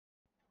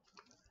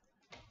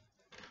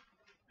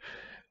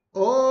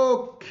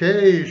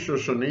Okay,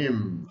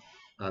 Shoshonim,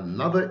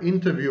 another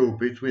interview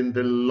between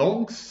the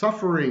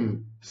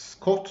long-suffering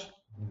Scott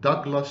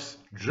Douglas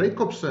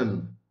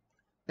Jacobson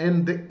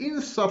and the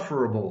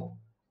insufferable,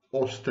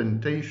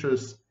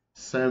 ostentatious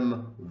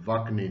Sam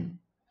Vaknin,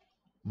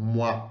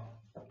 moi.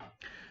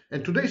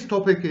 And today's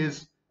topic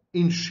is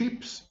in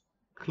sheep's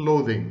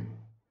clothing,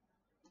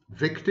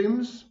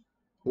 victims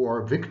who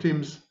are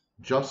victims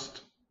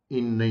just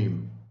in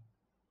name.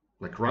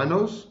 Like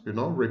rhinos,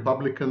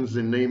 Republicans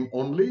in name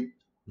only,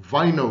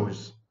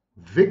 VINOs,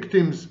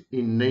 victims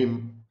in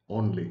name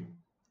only.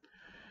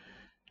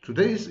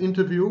 Today's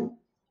interview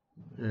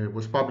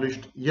was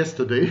published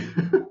yesterday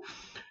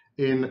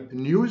in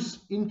News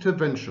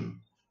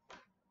Intervention.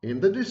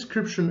 In the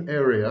description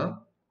area,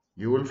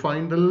 you will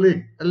find a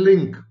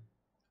link.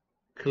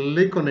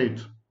 Click on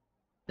it,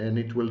 and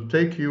it will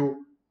take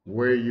you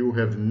where you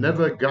have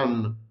never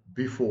gone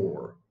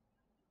before.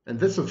 And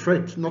that's a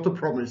threat, not a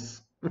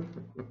promise.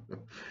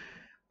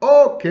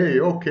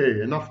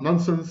 Okay, enough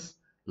nonsense.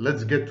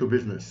 Let's get to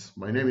business.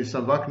 My name is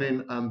Sam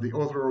Vaknin. I'm the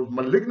author of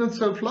Malignant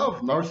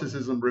Self-Love,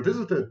 Narcissism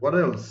Revisited, what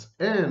else?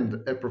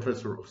 And a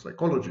professor of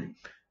psychology.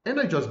 And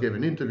I just gave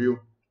an interview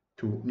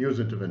to News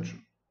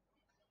Intervention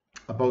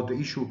about the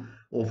issue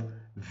of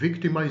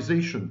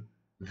victimization,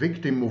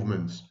 victim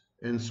movements,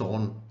 and so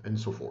on and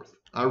so forth.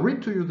 I'll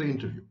read to you the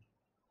interview.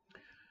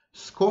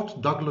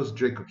 Scott Douglas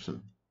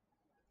Jacobson.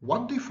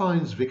 What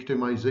defines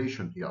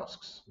victimization, he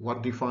asks.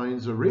 What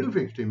defines a real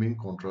victim in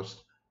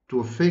contrast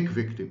to a fake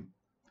victim?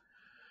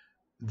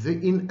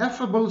 The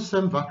ineffable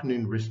Sam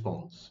Vaknin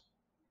responds,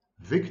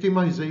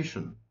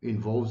 victimization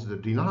involves the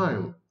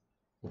denial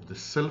of the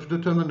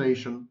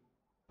self-determination,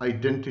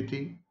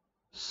 identity,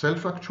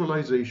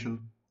 self-actualization,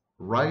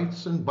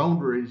 rights and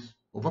boundaries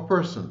of a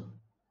person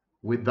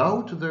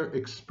without their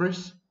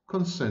express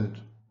consent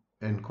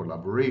and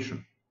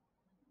collaboration.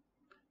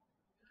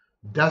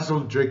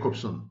 Dazzled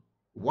Jacobson.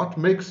 What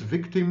makes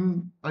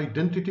victim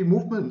identity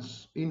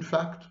movements, in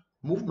fact,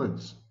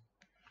 movements?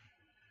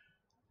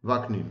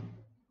 Vaknin.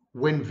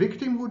 When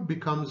victimhood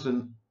becomes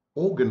an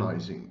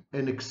organizing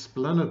and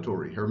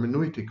explanatory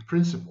hermeneutic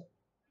principle,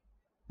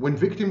 when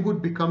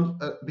victimhood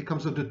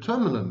becomes a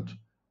determinant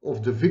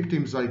of the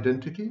victim's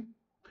identity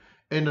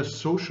and a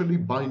socially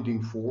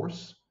binding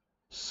force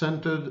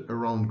centered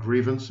around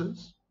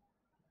grievances,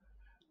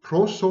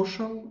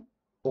 prosocial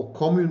or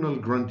communal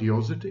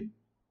grandiosity,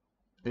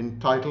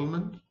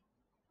 entitlement,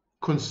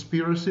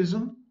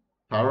 conspiracism,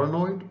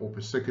 paranoid or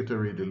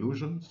persecutory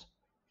delusions,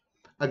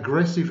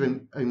 aggressive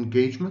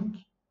engagement,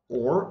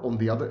 or on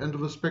the other end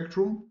of the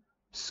spectrum,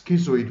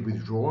 schizoid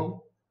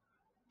withdrawal,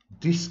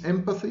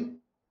 dysempathy,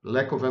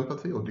 lack of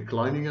empathy or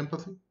declining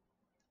empathy,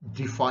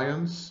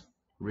 defiance,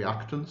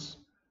 reactance,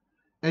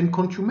 and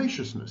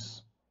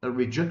contumaciousness, a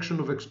rejection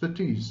of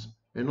expertise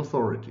and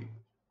authority.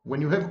 When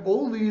you have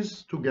all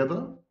these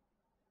together,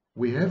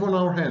 we have on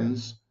our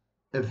hands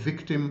a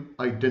victim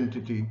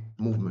identity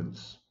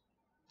movements.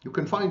 You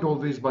can find all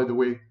these, by the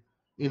way,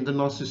 in the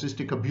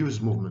narcissistic abuse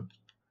movement,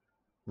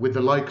 with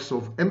the likes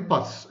of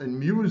empaths and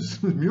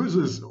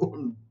muses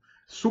on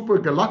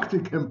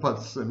supergalactic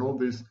empaths and all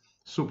this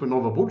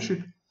supernova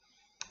bullshit.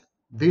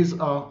 These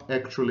are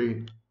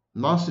actually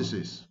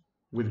narcissists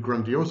with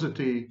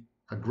grandiosity,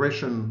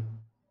 aggression,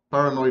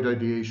 paranoid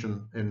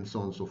ideation, and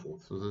so on and so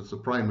forth. So that's a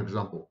prime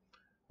example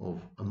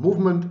of a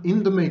movement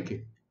in the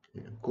making,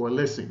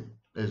 coalescing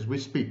as we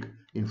speak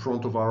in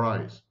front of our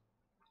eyes.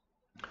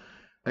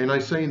 And I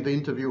say in the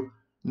interview,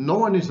 no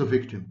one is a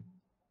victim.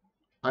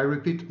 I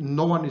repeat,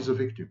 no one is a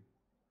victim.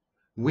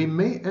 We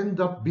may end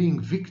up being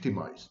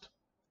victimized,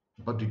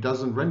 but it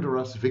doesn't render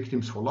us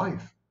victims for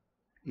life.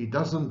 It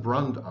doesn't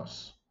brand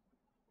us.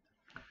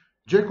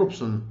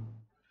 Jacobson,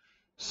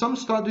 some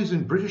studies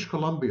in British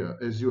Columbia,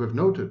 as you have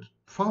noted,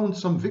 found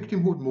some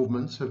victimhood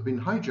movements have been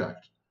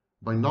hijacked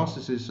by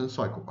narcissists and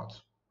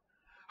psychopaths.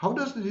 How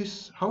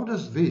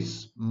does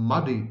this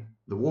muddy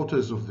the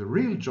waters of the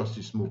real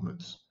justice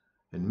movements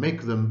and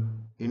make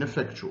them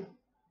ineffectual?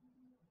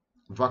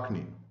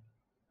 Vaknin.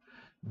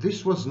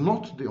 This was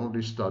not the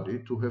only study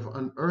to have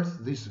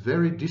unearthed this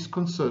very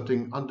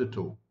disconcerting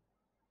undertow.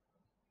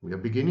 We are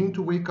beginning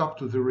to wake up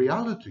to the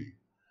reality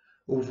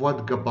of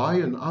what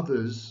Gabay and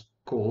others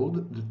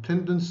called the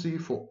tendency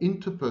for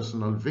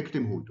interpersonal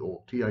victimhood,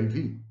 or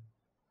TIV.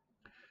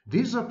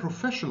 These are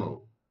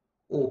professional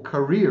or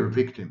career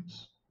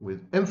victims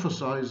with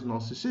emphasized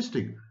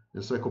narcissistic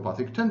and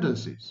psychopathic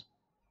tendencies,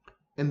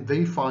 and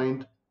they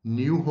find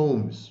new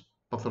homes,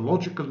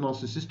 pathological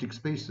narcissistic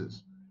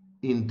spaces,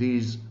 in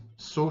these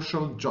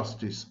social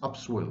justice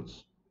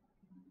upswells.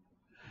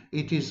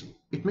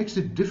 It makes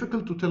it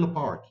difficult to tell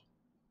apart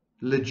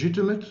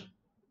legitimate,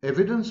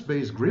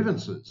 evidence-based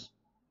grievances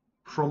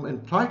from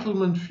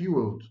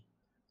entitlement-fueled,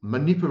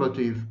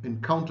 manipulative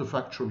and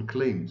counterfactual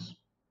claims.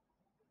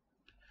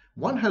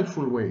 One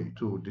helpful way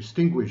to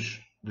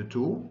distinguish the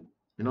two,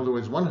 in other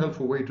words, one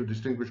helpful way to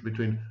distinguish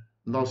between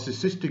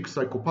narcissistic,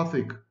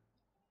 psychopathic,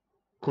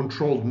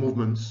 controlled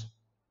movements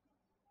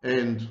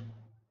and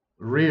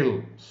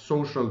real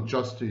social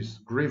justice,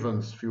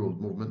 grievance-fueled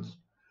movements,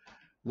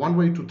 One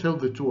way to tell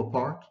the two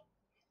apart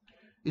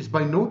is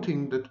by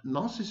noting that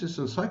narcissists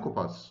and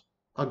psychopaths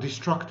are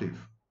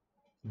destructive.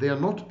 They are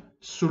not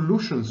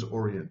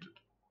solutions-oriented.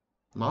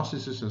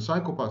 Narcissists and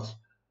psychopaths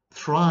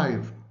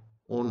thrive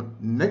on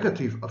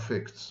negative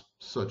effects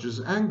such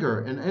as anger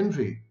and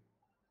envy.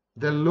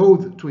 They're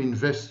loath to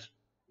invest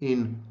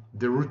in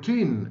the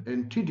routine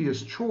and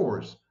tedious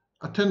chores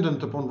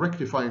attendant upon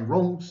rectifying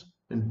wrongs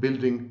and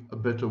building a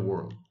better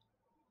world.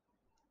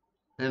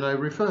 And I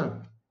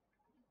refer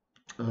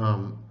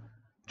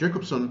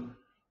Jacobson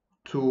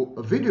to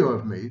a video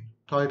I've made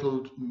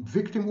titled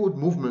Victimhood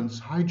Movements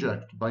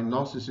Hijacked by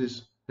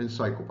Narcissists and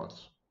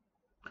Psychopaths.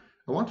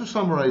 I want to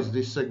summarize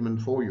this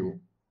segment for you.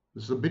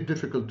 This is a bit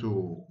difficult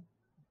to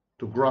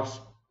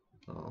grasp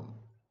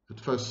at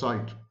first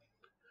sight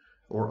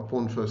or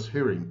upon first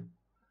hearing.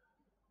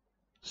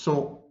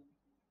 So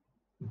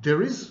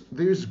there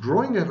is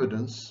growing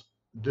evidence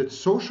that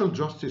social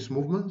justice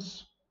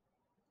movements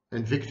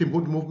and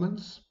victimhood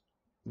movements,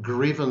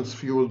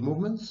 grievance-fueled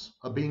movements,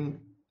 are being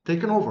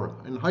taken over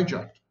and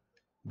hijacked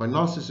by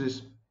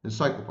narcissists and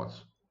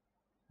psychopaths.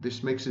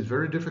 This makes it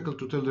very difficult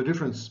to tell the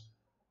difference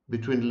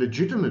between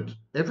legitimate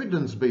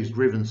evidence-based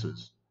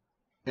grievances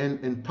and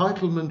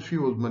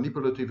entitlement-fueled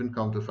manipulative and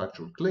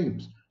counterfactual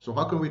claims. So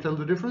how can we tell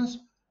the difference?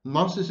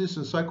 Narcissists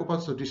and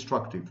psychopaths are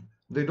destructive.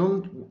 They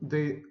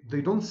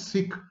don't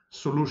seek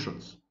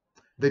solutions.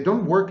 They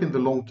don't work in the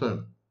long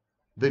term.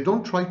 They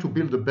don't try to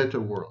build a better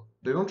world.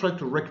 They don't try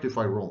to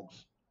rectify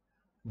wrongs.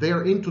 They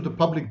are into the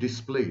public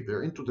display.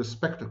 They're into the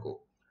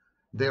spectacle.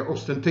 They're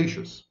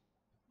ostentatious.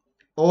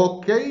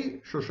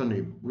 Okay,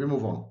 Shoshanim, we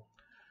move on.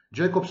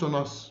 Jacobson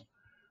asks,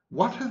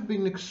 what have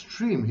been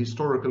extreme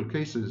historical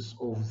cases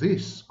of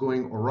this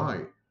going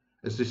awry,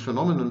 as this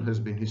phenomenon has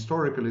been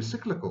historically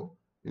cyclical,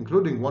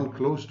 including one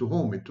close to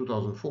home in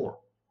 2004?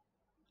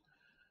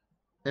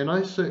 And I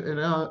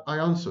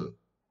answer,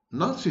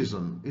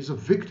 Nazism is a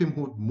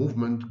victimhood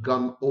movement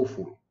gone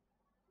awful.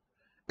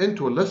 And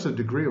to a lesser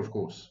degree, of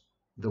course,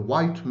 the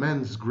white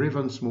man's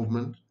grievance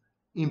movement,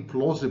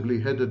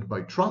 implausibly headed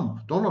by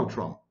Donald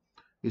Trump,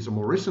 is a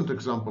more recent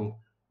example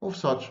of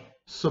such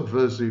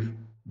subversive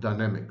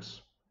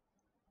dynamics.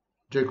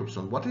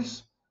 Jacobson, what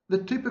is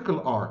the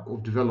typical arc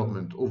of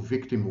development of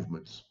victim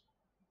movements?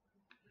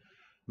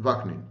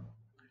 Vaknin,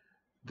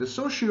 the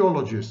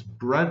sociologist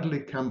Bradley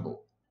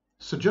Campbell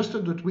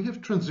suggested that we have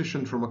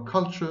transitioned from a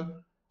culture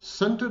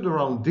centered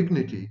around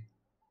dignity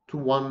to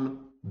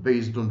one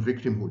based on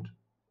victimhood.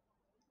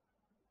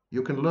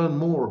 You can learn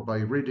more by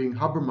reading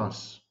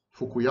Habermas,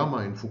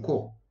 Fukuyama, and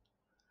Foucault.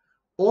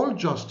 All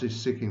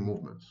justice-seeking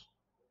movements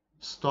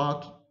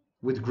start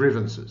with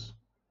grievances,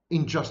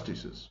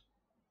 injustices.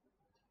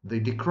 They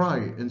decry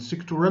and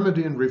seek to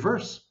remedy and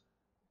reverse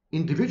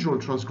individual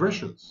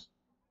transgressions.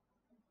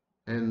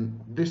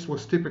 And this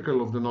was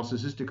typical of the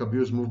narcissistic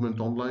abuse movement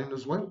online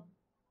as well.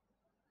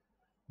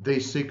 They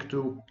seek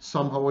to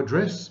somehow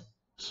address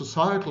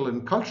societal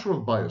and cultural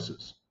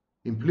biases,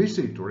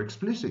 implicit or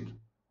explicit,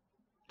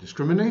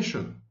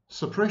 discrimination,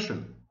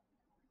 suppression.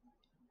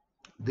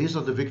 These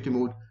are the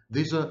victimhood,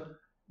 these are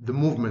the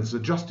movements, the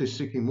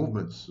justice-seeking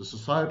movements, the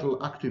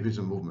societal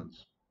activism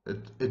movements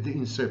at the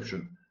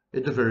inception,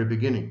 at the very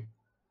beginning.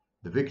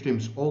 The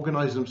victims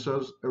organize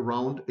themselves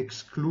around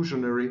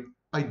exclusionary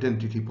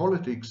identity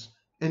politics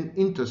and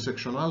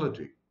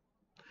intersectionality.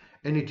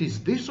 And it is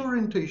this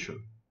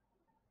orientation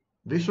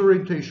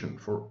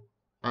for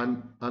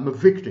I'm a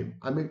victim,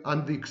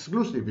 I'm the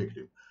exclusive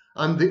victim,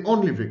 I'm the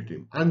only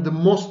victim, I'm the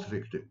most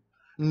victim.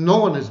 No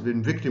one has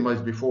been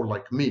victimized before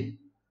like me.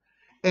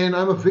 And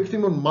I'm a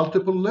victim on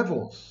multiple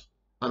levels.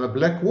 I'm a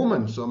black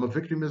woman, so I'm a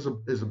victim as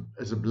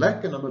a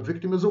black, and I'm a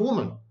victim as a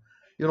woman.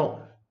 You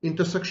know,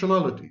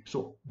 intersectionality.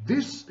 So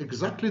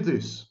exactly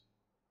this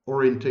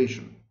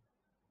orientation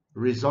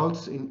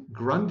results in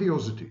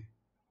grandiosity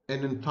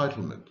and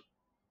entitlement.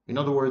 In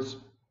other words,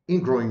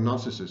 in growing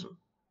narcissism.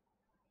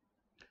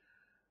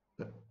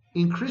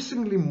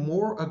 Increasingly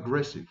more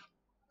aggressive,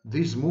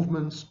 these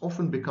movements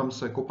often become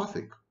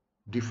psychopathic,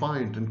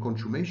 defiant, and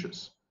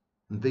contumacious.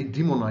 They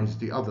demonize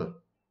the other.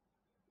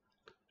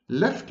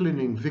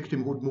 Left-leaning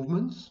victimhood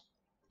movements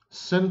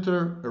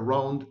center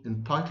around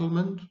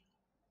entitlement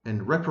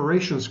and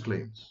reparations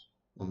claims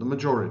on the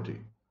majority,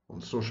 on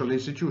social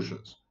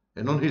institutions,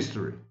 and on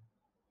history.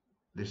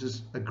 This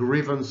is a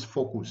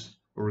grievance-focused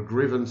or a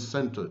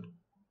grievance-centered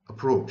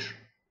approach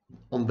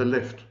on the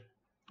left.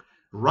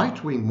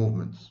 Right-wing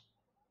movements,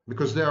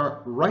 because there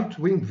are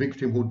right-wing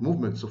victimhood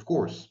movements, of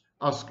course,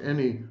 ask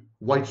any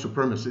white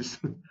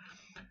supremacist.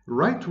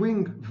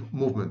 Right-wing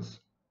movements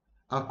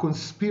are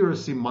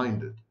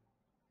conspiracy-minded,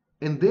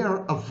 and they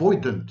are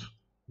avoidant.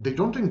 They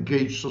don't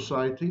engage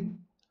society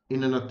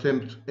in an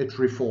attempt at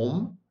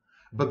reform,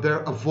 but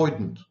they're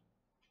avoidant.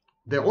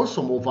 They're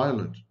also more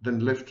violent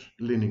than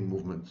left-leaning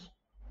movements.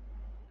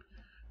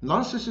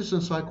 Narcissists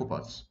and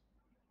psychopaths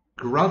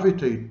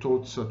gravitate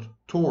toward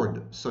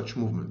such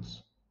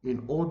movements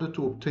in order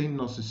to obtain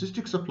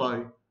narcissistic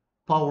supply,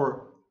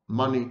 power,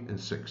 money, and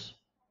sex.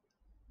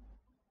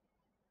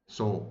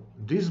 So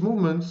these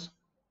movements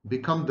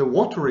become the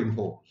watering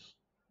holes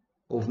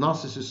of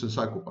narcissists and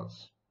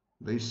psychopaths.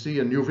 They see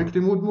a new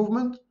victimhood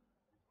movement,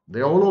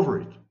 they're all over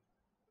it.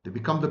 They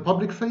become the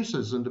public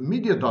faces and the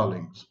media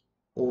darlings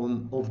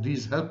of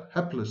these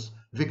helpless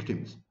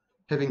victims,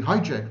 having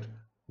hijacked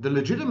the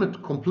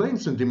legitimate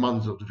complaints and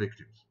demands of the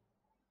victims.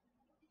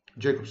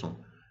 Jacobson,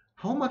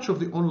 how much of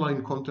the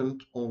online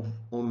content on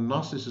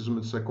narcissism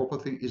and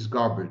psychopathy is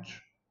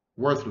garbage,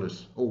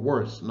 worthless, or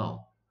worse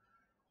now?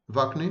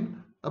 Vaknin,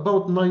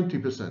 about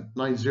 90%,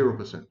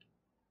 90%.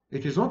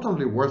 It is not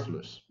only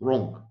worthless,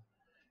 wrong,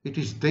 it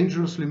is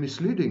dangerously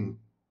misleading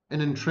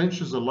and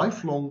entrenches a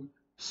lifelong,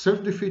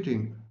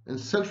 self-defeating and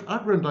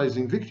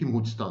self-aggrandizing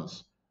victimhood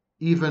stance,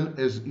 even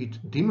as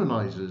it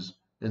demonizes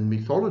and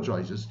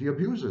mythologizes the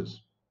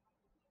abusers.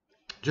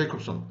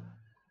 Jacobson,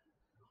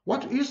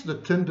 what is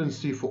the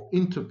tendency for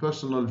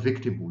interpersonal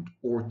victimhood,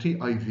 or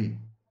TIV?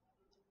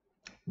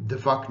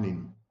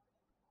 Vaknin.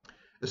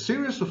 A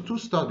series of 2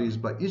 studies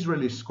by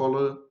Israeli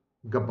scholar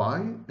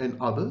Gabay and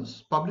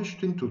others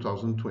published in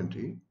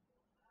 2020.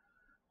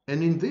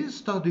 And in these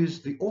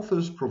studies, the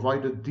authors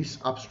provided this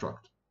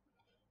abstract.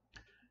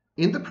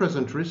 In the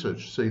present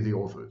research, say the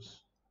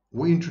authors,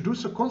 we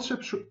introduce a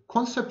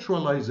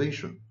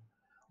conceptualization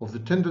of the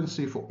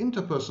tendency for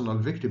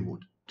interpersonal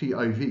victimhood,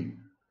 TIV,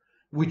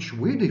 which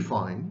we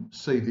define,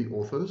 say the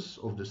authors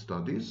of the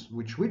studies,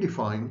 which we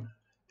define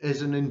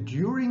as an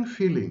enduring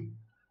feeling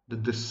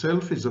that the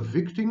self is a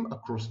victim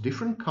across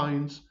different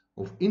kinds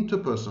of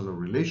interpersonal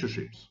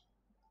relationships.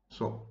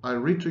 So I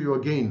read to you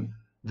again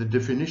the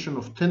definition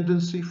of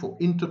tendency for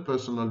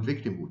interpersonal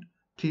victimhood,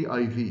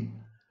 TIV,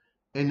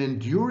 an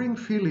enduring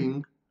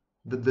feeling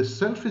that the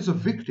self is a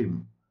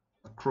victim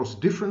across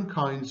different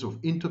kinds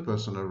of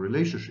interpersonal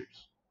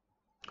relationships.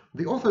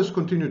 The authors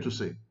continue to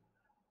say,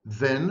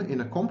 then,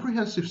 in a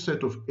comprehensive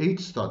set of 8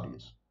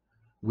 studies,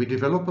 we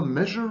develop a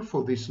measure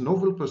for this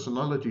novel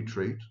personality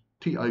trait,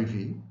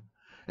 TIV,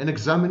 and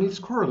examine its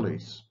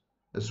correlates,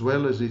 as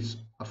well as its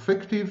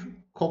affective,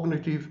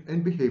 cognitive,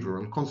 and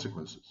behavioral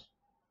consequences.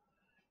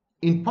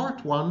 In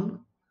part 1,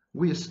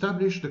 we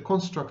establish the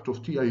construct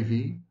of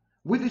TIV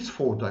with its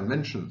 4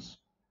 dimensions.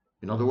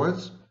 In other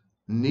words,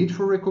 need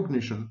for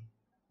recognition,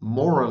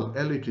 moral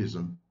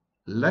elitism,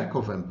 lack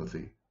of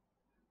empathy,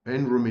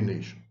 and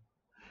rumination.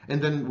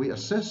 And then we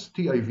assess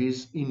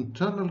TIV's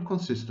internal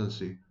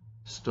consistency,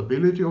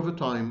 stability over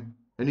time,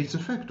 and its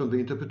effect on the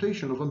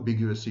interpretation of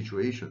ambiguous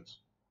situations.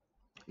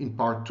 In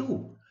part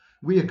 2,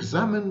 we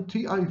examine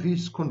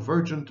TIV's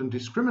convergent and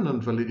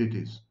discriminant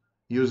validities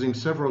using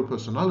several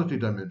personality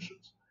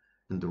dimensions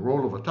and the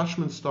role of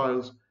attachment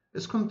styles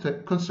as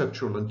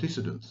conceptual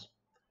antecedents.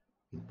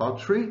 In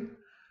part 3,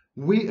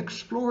 we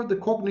explore the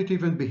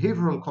cognitive and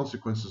behavioral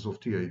consequences of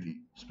TIV.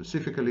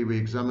 Specifically, we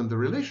examine the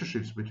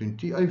relationships between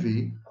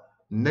TIV,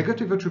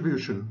 negative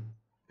attribution,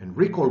 and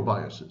recall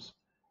biases,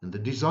 and the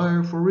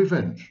desire for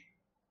revenge,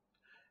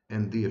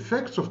 and the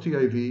effects of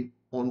TIV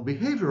on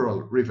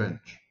behavioral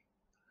revenge.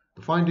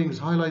 The findings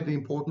highlight the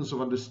importance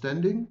of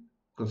understanding,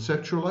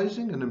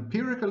 conceptualizing, and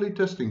empirically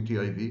testing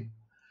TIV,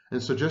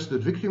 and suggest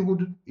that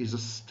victimhood is a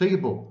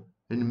stable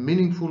and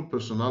meaningful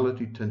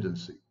personality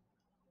tendency.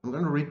 I'm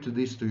going to read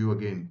this to you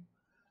again.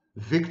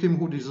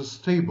 Victimhood is a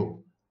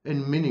stable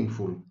and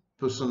meaningful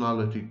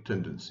personality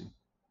tendency.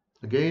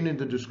 Again, in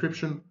the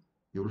description,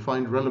 you will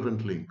find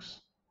relevant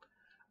links.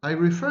 I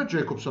refer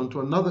Jacobson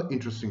to another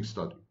interesting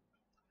study.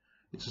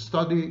 It's a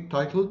study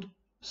titled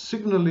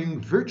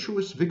Signaling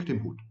Virtuous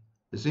Victimhood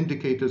as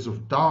Indicators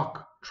of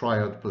Dark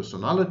Triad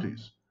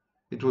Personalities.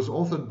 It was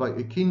authored by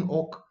Ekin,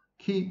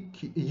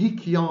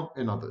 Qian,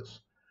 and others.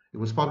 It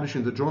was published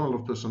in the Journal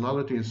of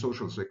Personality and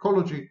Social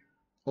Psychology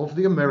of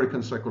the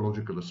American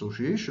Psychological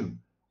Association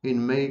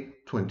in May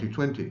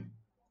 2020.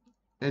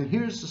 And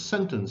here's a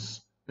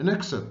sentence, an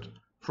excerpt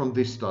from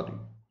this study.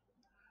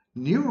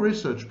 New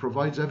research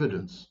provides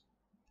evidence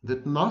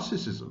that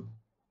narcissism,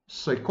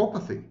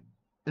 psychopathy,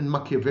 and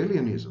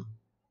Machiavellianism,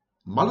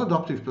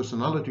 maladaptive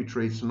personality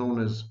traits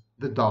known as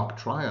the dark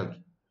triad,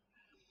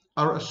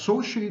 are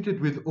associated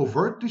with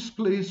overt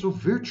displays of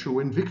virtue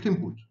and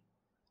victimhood.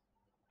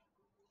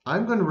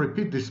 I'm going to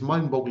repeat this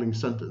mind-boggling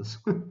sentence.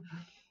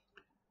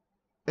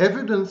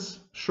 Evidence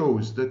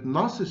shows that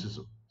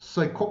narcissism,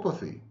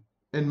 psychopathy,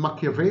 and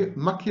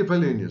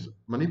Machiavellianism,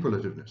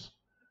 manipulativeness,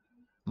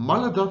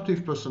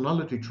 maladaptive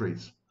personality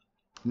traits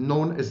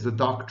known as the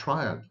dark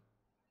triad,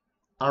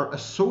 are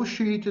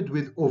associated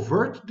with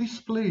overt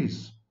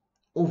displays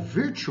of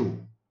virtue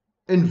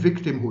and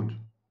victimhood.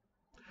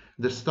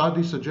 The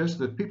study suggests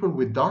that people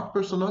with dark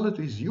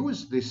personalities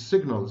use these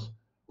signals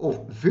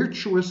of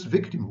virtuous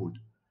victimhood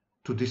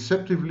to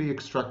deceptively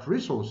extract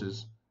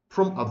resources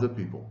from other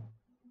people.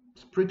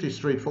 It's pretty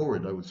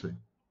straightforward, I would say.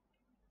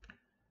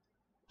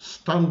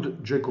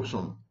 Stunned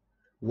Jacobson.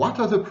 What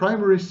are the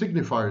primary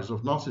signifiers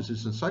of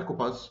narcissists and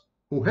psychopaths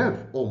who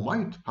have or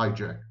might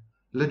hijack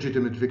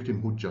legitimate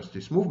victimhood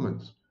justice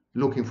movements,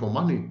 looking for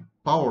money,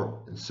 power,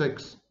 and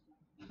sex?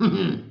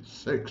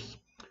 Sex.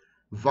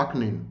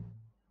 Vaknin.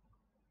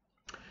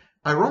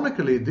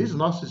 Ironically, these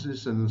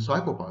narcissists and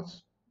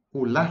psychopaths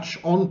who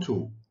latch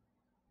onto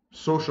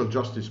social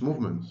justice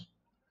movements,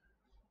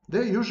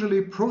 They're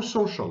usually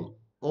prosocial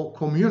or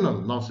communal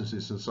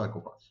narcissists and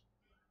psychopaths.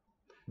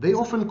 They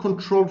often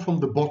control from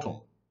the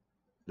bottom.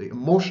 They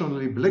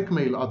emotionally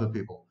blackmail other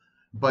people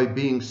by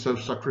being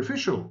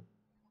self-sacrificial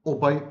or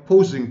by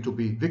posing to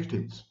be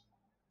victims.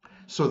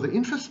 So the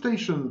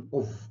infestation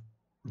of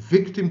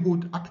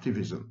victimhood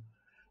activism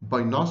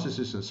by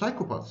narcissists and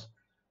psychopaths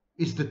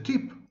is the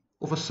tip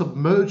of a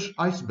submerged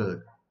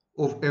iceberg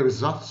of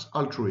ersatz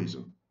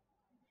altruism.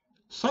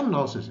 Some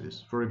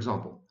narcissists, for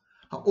example,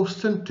 are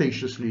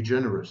ostentatiously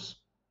generous.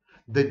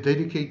 They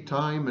dedicate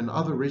time and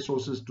other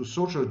resources to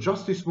social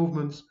justice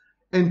movements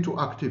and to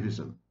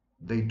activism.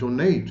 They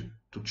donate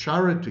to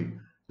charity,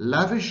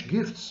 lavish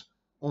gifts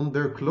on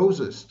their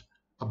closest,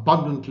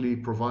 abundantly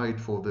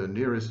provide for their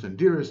nearest and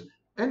dearest,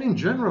 and in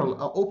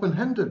general are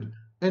open-handed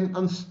and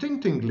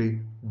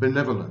unstintingly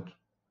benevolent.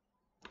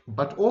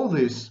 But all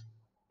this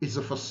is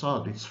a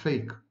facade, it's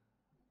fake.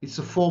 It's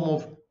a form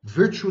of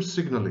virtuous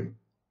signaling.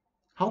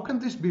 How can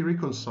this be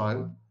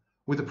reconciled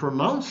with a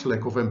pronounced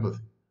lack of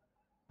empathy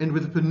and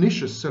with the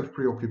pernicious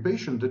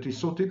self-preoccupation that is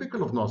so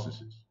typical of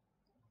narcissists?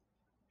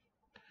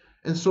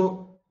 And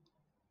so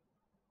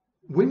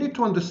we need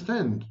to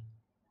understand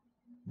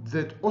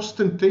that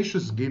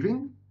ostentatious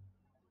giving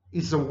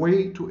is a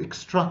way to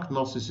extract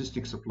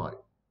narcissistic supply.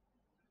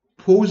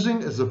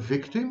 Posing as a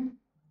victim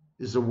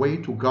is a way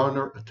to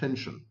garner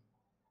attention.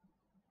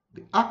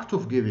 The act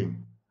of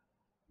giving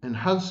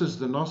enhances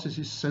the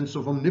narcissist's sense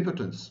of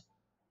omnipotence,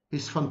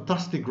 his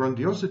fantastic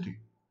grandiosity,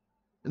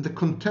 and the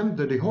contempt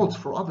that he holds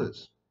for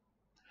others.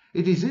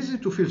 It is easy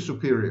to feel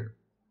superior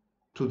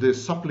to the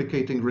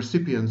supplicating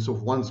recipients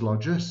of one's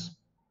largesse.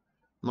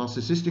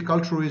 Narcissistic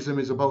altruism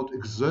is about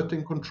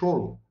exerting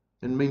control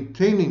and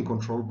maintaining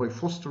control by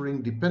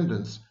fostering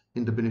dependence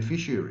in the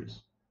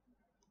beneficiaries.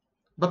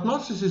 But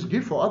narcissists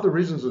give for other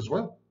reasons as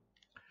well.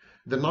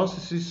 The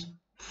narcissist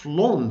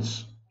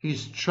flaunts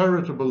his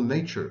charitable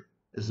nature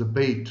as a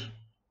bait.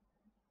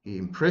 He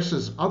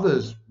impresses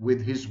others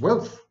with his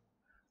wealth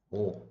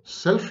or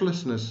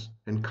selflessness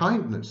and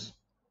kindness.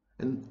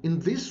 And in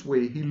this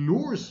way, he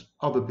lures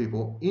other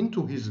people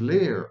into his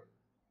lair.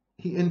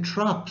 He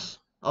entraps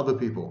other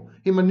people.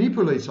 He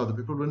manipulates other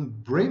people and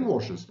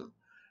brainwashes them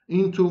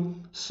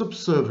into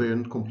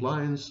subservient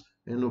compliance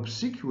and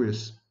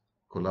obsequious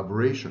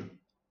collaboration.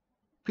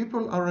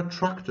 People are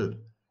attracted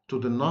to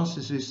the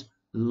narcissist's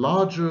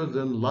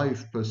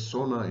larger-than-life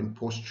persona and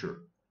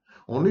posture,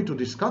 only to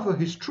discover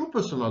his true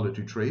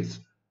personality traits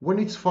when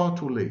it's far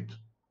too late.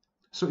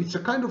 So it's a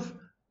kind of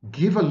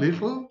give a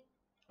little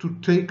to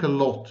take a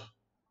lot.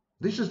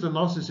 This is the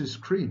narcissist's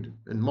creed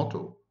and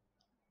motto.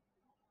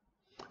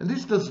 And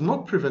this does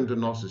not prevent the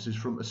narcissist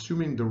from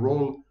assuming the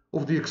role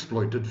of the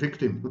exploited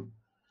victim.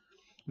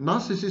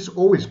 Narcissists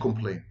always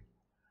complain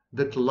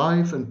that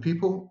life and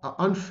people are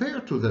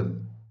unfair to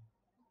them.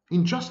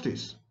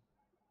 Injustice.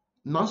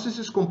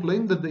 Narcissists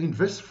complain that they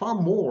invest far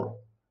more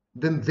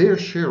than their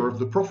share of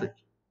the profit.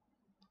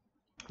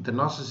 The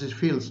narcissist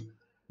feels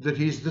that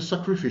he is the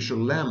sacrificial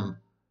lamb,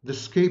 the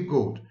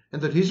scapegoat,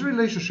 and that his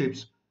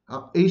relationships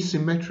are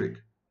asymmetric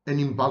and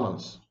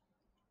imbalanced.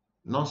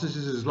 Narcissist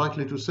is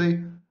likely to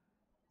say,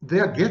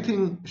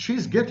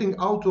 she's getting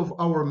out of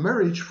our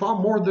marriage far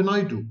more than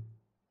I do.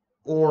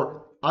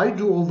 Or, I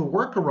do all the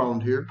work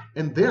around here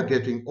and they're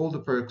getting all the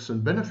perks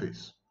and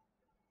benefits.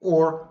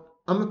 Or,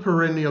 I'm a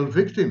perennial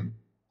victim.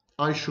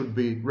 I should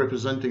be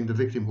representing the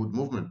victimhood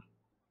movement.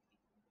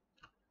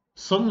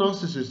 Some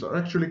narcissists are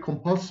actually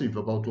compulsive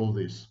about all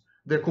this.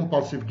 They're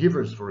compulsive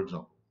givers, for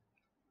example.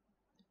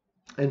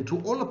 And to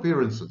all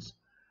appearances,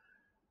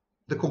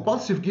 the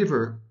compulsive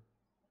giver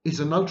is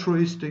an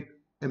altruistic,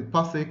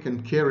 empathic,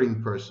 and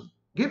caring person.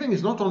 Giving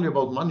is not only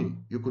about money.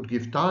 You could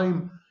give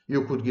time,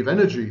 you could give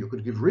energy, you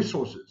could give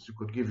resources, you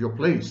could give your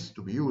place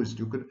to be used,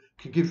 you could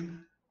give.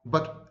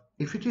 But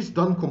if it is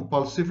done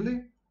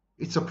compulsively,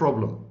 it's a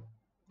problem.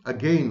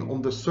 Again,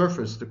 on the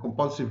surface, the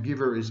compulsive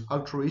giver is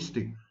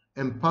altruistic,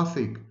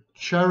 empathic,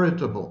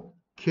 charitable,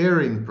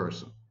 caring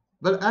person.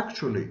 But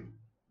actually,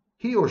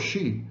 he or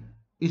she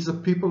is a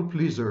people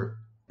pleaser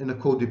and a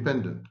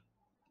codependent.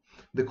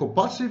 The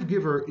compulsive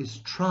giver is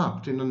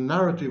trapped in a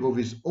narrative of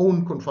his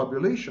own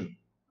confabulation.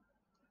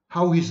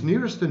 How his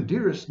nearest and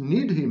dearest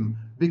need him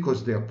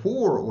because they are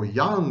poor or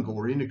young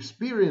or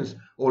inexperienced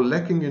or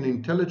lacking in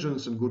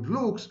intelligence and good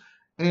looks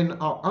and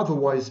are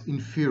otherwise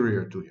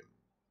inferior to him.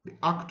 The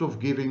act of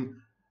giving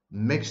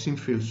makes him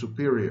feel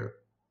superior.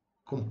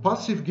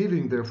 Compulsive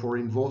giving, therefore,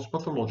 involves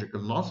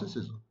pathological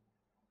narcissism.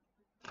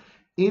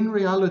 In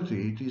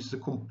reality, it is the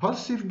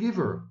compulsive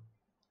giver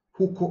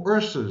who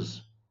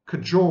coerces,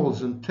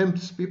 cajoles, and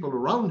tempts people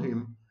around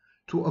him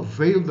to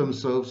avail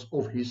themselves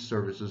of his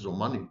services or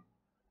money.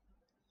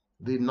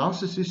 The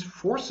narcissist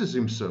forces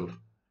himself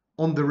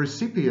on the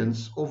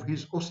recipients of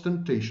his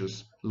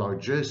ostentatious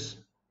largesse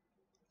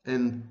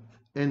and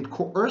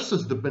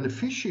coerces the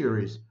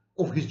beneficiaries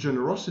of his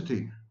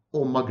generosity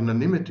or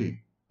magnanimity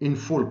in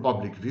full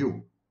public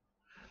view.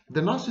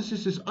 The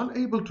narcissist is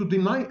unable to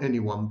deny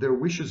anyone their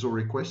wishes or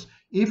requests,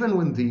 even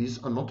when these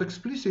are not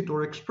explicit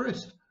or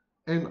expressed,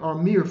 and are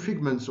mere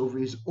figments of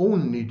his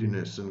own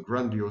neediness and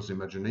grandiose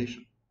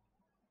imagination.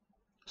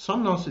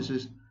 Some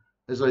narcissists,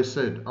 as I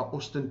said, are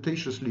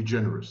ostentatiously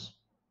generous.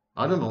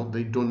 I don't know,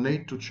 they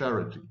donate to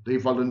charity, they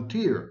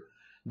volunteer,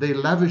 they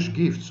lavish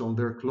gifts on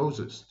their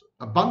closest,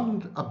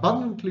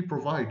 abundantly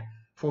provide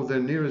for their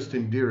nearest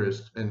and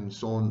dearest, and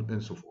so on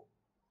and so forth.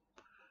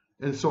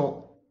 And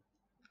so,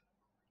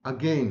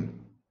 again,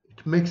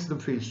 it makes them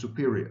feel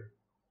superior.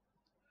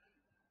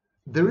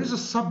 There is a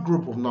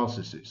subgroup of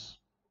narcissists,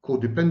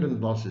 codependent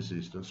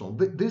narcissists and so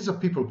on. These are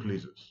people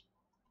pleasers.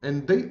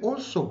 And they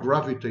also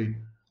gravitate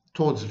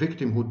towards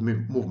victimhood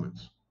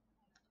movements.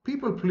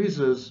 People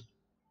pleasers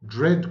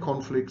dread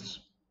conflicts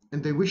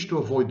and they wish to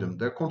avoid them.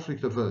 They're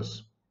conflict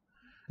averse.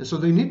 And so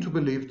they need to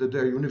believe that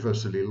they're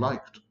universally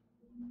liked.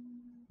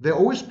 They're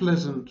always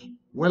pleasant,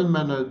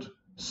 well-mannered,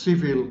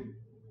 civil,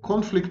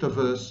 conflict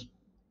averse,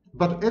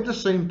 but at the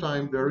same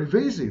time they're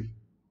evasive,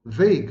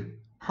 vague,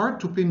 hard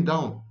to pin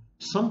down,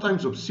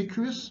 sometimes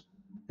obsequious,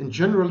 and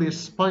generally a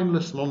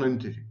spineless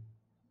non-entity.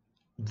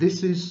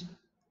 This is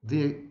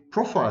the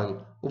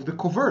profile of the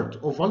covert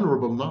or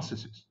vulnerable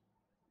narcissist.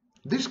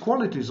 These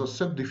qualities are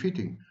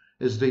self-defeating,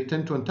 as they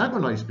tend to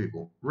antagonize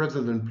people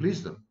rather than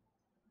please them.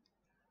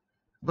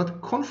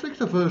 But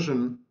conflict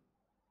aversion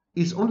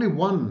is only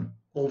one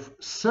of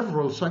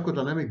several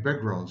psychodynamic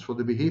backgrounds for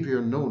the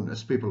behavior known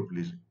as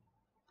people-pleasing.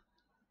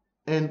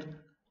 And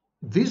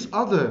these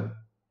other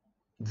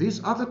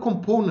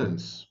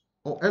components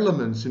or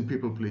elements in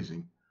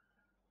people-pleasing,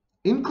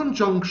 in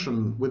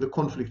conjunction with the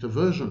conflict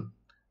aversion,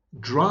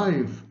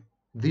 drive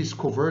these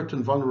covert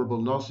and vulnerable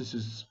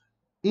narcissists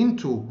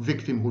into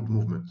victimhood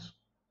movements.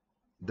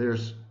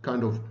 There's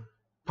kind of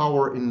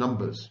power in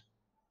numbers.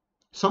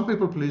 Some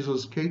people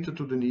pleasers cater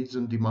to the needs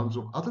and demands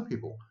of other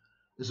people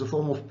as a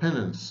form of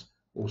penance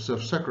or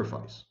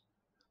self-sacrifice.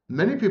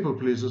 Many people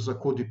pleasers are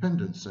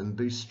codependents and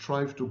they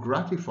strive to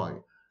gratify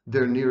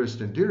their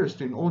nearest and dearest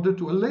in order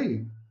to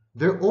allay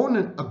their own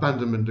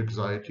abandonment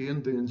anxiety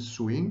and the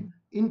ensuing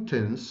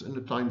intense and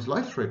at times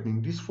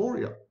life-threatening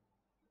dysphoria.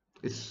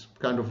 It's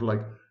kind of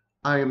like,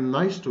 I am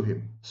nice to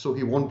him, so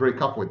he won't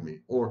break up with me,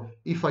 or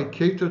if I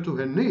cater to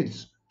her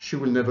needs, she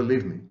will never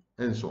leave me,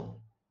 and so on.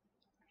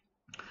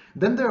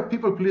 Then there are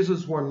people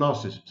pleasers who are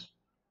narcissists.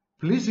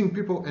 Pleasing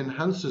people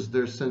enhances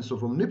their sense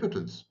of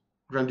omnipotence,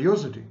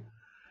 grandiosity.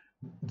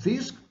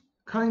 These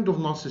kind of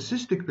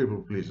narcissistic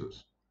people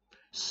pleasers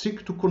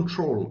seek to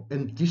control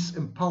and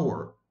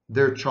disempower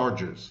their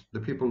charges, the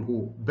people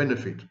who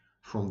benefit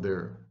from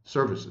their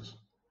services.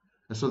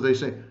 And so they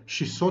say,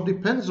 she so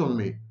depends on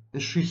me,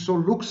 and she so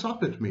looks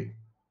up at me,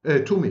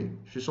 to me.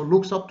 She so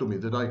looks up to me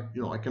that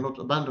I cannot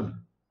abandon her.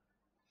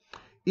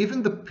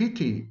 Even the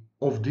pity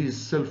of these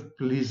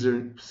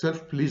self-pleaser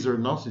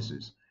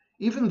narcissists,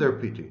 even their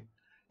pity,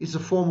 is a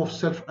form of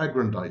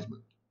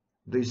self-aggrandizement.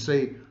 They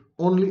say,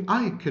 only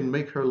I can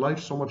make her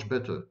life so much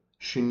better.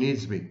 She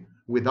needs me.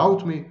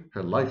 Without me,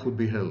 her life would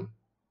be hell.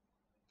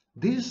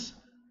 These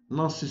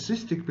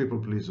narcissistic people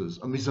pleasers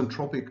are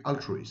misanthropic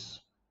altruists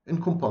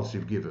and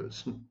compulsive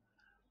givers.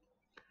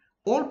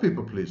 All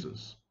people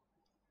pleasers,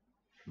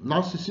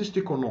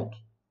 narcissistic or not,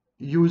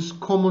 use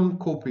common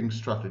coping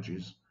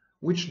strategies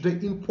which they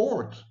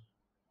import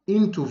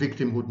into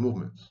victimhood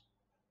movements.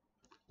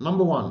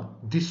 Number one,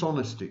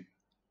 dishonesty,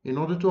 in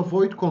order to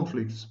avoid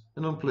conflicts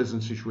and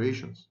unpleasant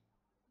situations.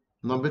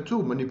 Number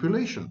two,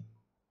 manipulation,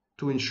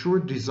 to ensure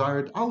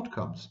desired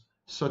outcomes,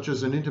 such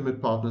as an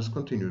intimate partner's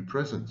continued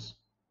presence.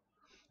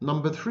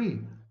 Number three,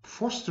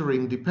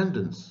 fostering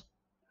dependence.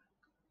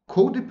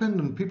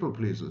 Codependent people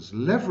pleasers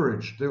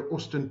leverage their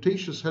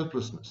ostentatious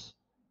helplessness.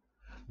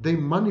 They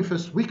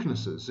manifest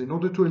weaknesses in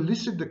order to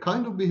elicit the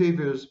kind of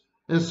behaviors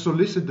and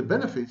solicit the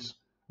benefits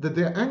that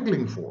they're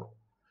angling for,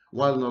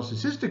 while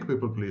narcissistic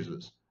people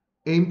pleasers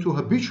aim to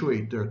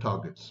habituate their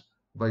targets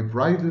by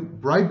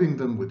bribing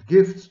them with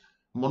gifts,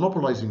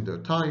 monopolizing their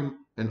time,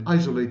 and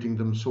isolating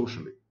them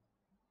socially.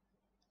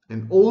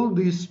 And all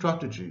these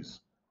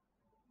strategies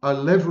are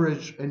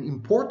leveraged and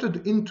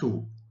imported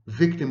into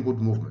victimhood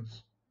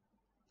movements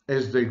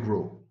as they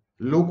grow.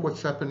 Look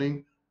what's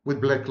happening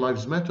with Black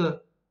Lives Matter,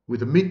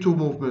 with the Me Too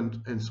movement,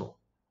 and so on.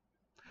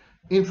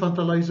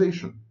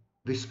 Infantilization,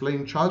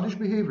 displaying childish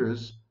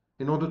behaviors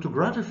in order to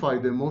gratify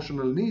the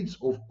emotional needs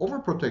of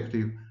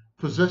overprotective,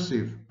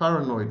 possessive,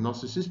 paranoid,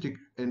 narcissistic,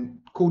 and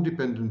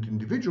codependent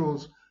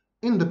individuals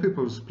in the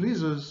people's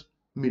pleasers,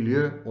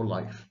 milieu, or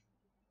life.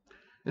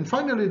 And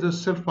finally, there's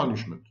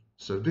self-punishment,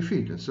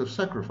 self-defeat, and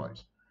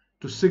self-sacrifice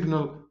to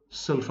signal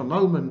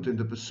self-annulment in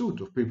the pursuit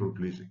of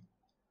people-pleasing.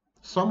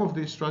 Some of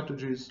these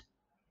strategies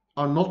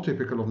are not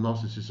typical of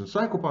narcissists and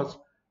psychopaths,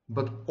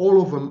 but all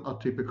of them are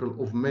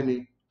typical of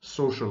many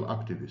social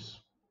activists.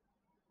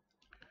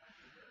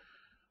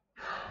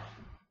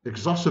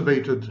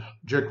 Exacerbated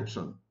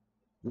Jacobson.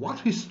 What,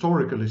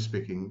 historically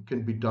speaking,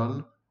 can be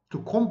done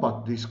to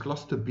combat these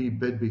cluster B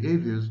bad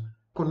behaviors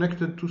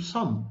connected to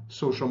some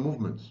social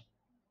movements?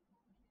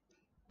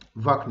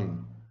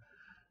 Vaknin.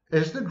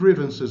 As the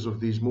grievances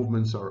of these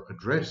movements are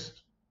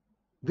addressed,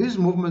 these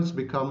movements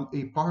become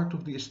a part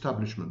of the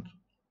establishment.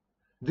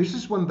 This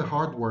is when the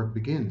hard work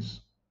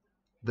begins.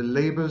 The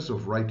labors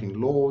of writing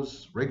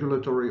laws,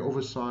 regulatory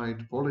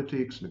oversight,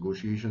 politics,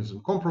 negotiations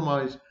and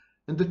compromise,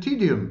 and the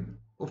tedium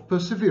of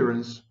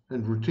perseverance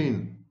and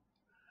routine.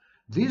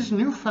 These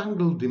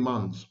newfangled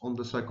demands on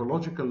the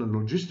psychological and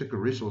logistical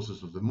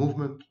resources of the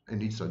movement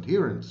and its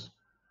adherents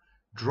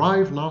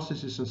drive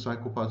narcissists and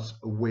psychopaths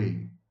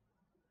away.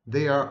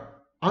 They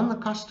are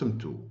unaccustomed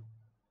to,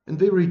 and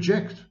they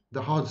reject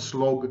the hard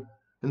slog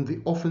and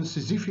the often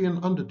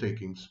Sisyphean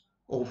undertakings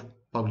of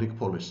public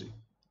policy.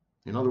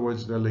 In other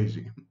words, they're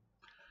lazy.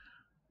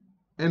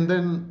 And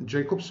then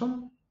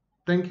Jacobson,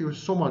 thank you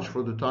so much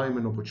for the time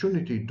and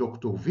opportunity,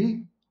 Dr.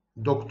 V.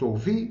 Dr.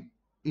 V,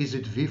 is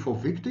it V for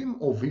victim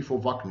or V for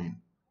Vaknin?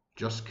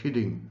 Just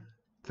kidding.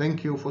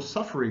 Thank you for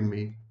suffering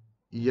me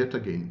yet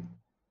again.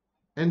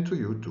 And to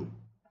you too.